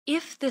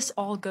if this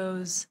all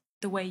goes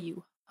the way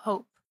you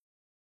hope,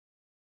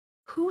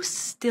 who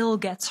still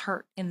gets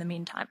hurt in the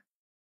meantime?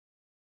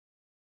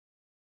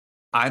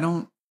 I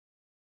don't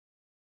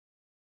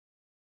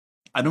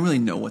really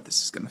know what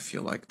this is going to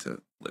feel like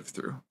to live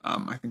through.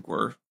 I think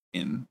we're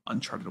in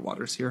uncharted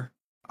waters here.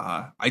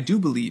 I do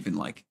believe in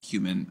like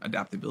human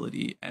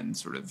adaptability and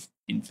sort of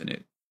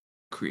infinite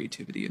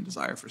creativity and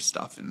desire for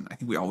stuff, and I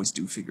think we always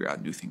do figure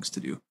out new things to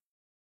do.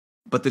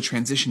 But the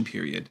transition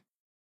period,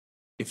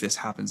 if this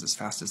happens as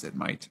fast as it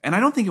might, and I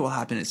don't think it will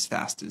happen as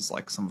fast as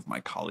like some of my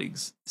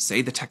colleagues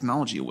say the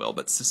technology will,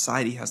 but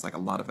society has like a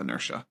lot of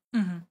inertia.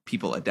 Mm-hmm.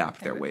 People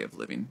adapt their way of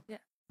living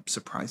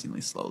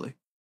surprisingly slowly.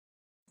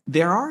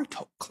 There are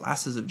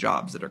classes of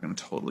jobs that are going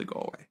to totally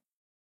go away.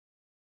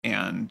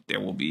 And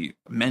there will be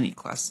many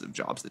classes of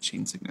jobs that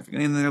change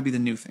significantly. And then there'll be the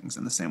new things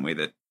in the same way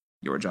that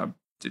your job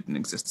didn't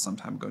exist some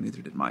time ago,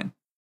 neither did mine.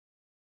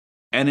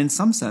 And in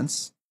some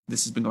sense,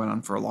 this has been going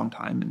on for a long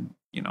time. And,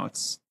 you know,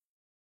 it's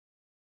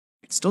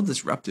still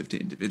disruptive to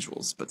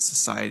individuals, but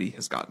society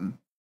has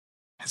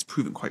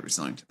proven quite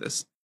resilient to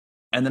this.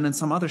 And then in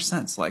some other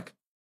sense, like,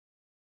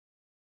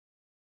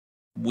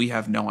 we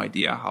have no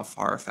idea how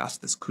far or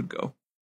fast this could go.